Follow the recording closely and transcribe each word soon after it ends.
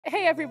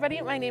Hey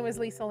everybody, my name is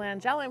Lisa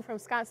Langell. I'm from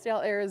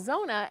Scottsdale,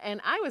 Arizona, and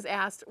I was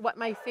asked what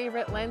my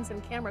favorite lens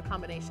and camera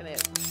combination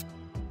is.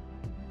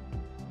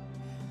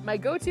 My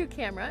go-to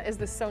camera is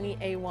the Sony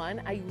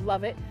A1. I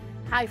love it.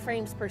 High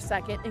frames per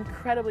second,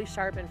 incredibly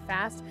sharp and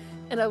fast,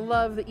 and I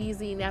love the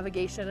easy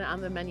navigation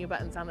on the menu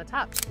buttons on the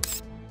top.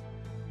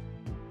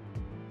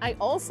 I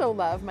also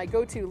love my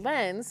go-to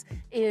lens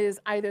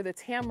is either the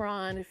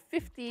Tamron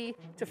 50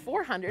 to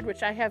 400,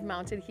 which I have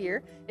mounted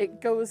here.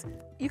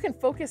 You can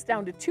focus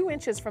down to 2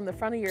 inches from the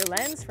front of your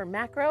lens for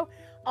macro,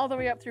 all the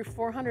way up through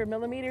 400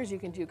 millimeters. You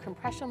can do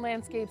compression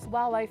landscapes,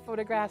 wildlife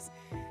photographs.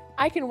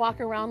 I can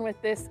walk around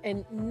with this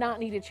and not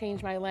need to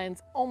change my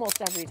lens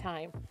almost every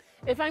time.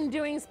 If I'm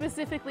doing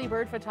specifically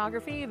bird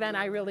photography, then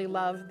I really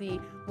love the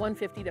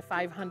 150 to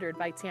 500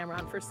 by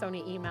Tamron for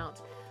Sony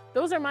E-mount.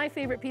 Those are my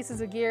favorite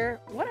pieces of gear.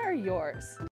 What are yours?